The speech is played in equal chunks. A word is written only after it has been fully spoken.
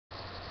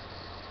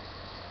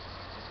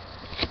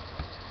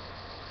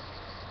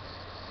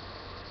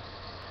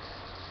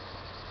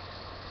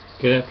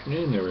Good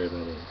afternoon,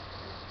 everybody,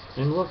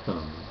 and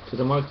welcome to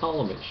the Mark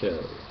Holloman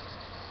Show,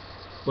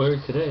 where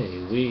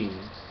today we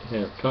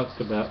have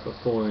talked about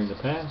before in the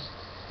past.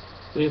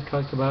 We have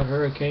talked about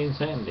Hurricane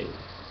Sandy,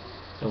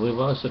 and we've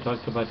also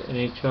talked about the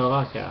NHL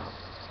lockout.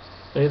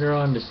 Later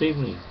on this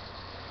evening,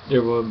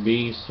 there will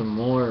be some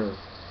more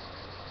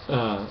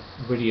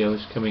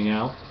videos coming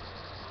out,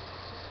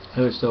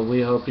 so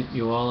we hope that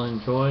you all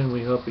enjoy, and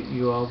we hope that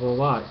you all will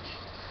watch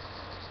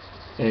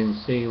and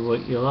see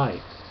what you like.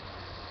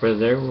 For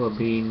there will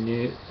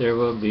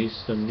be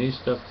some new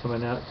stuff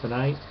coming out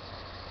tonight,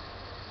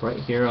 right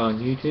here on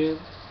YouTube,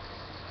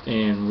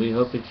 and we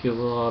hope that you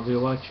will all be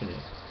watching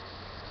it.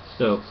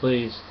 So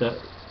please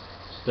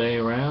stay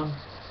around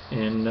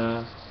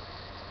and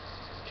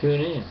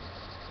tune in,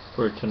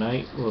 for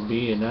tonight will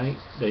be a night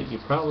that you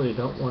probably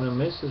don't want to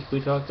miss, as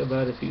we talk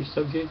about a few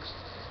subjects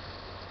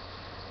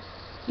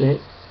that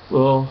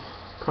will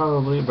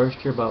probably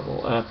burst your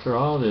bubble. After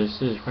all,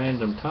 this is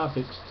random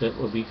topics that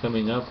will be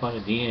coming up on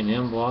a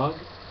DNM blog.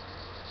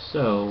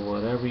 So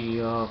whatever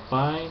you all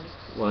find,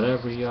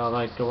 whatever you all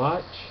like to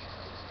watch,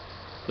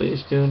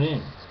 please tune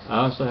in.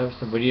 I also have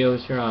some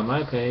videos here on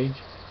my page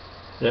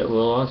that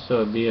will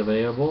also be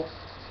available,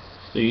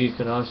 so you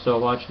can also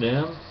watch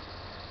them,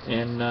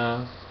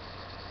 and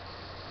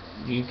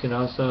you can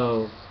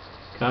also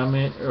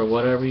comment or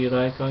whatever you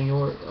like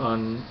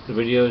on the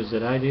videos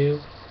that I do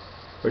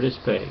for this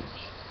page.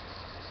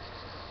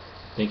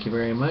 Thank you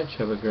very much.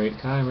 Have a great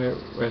time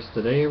rest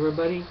of the day,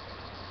 everybody,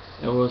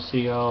 and we'll see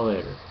you all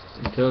later.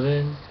 Until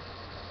then,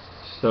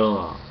 so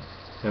long.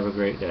 Have a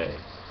great day.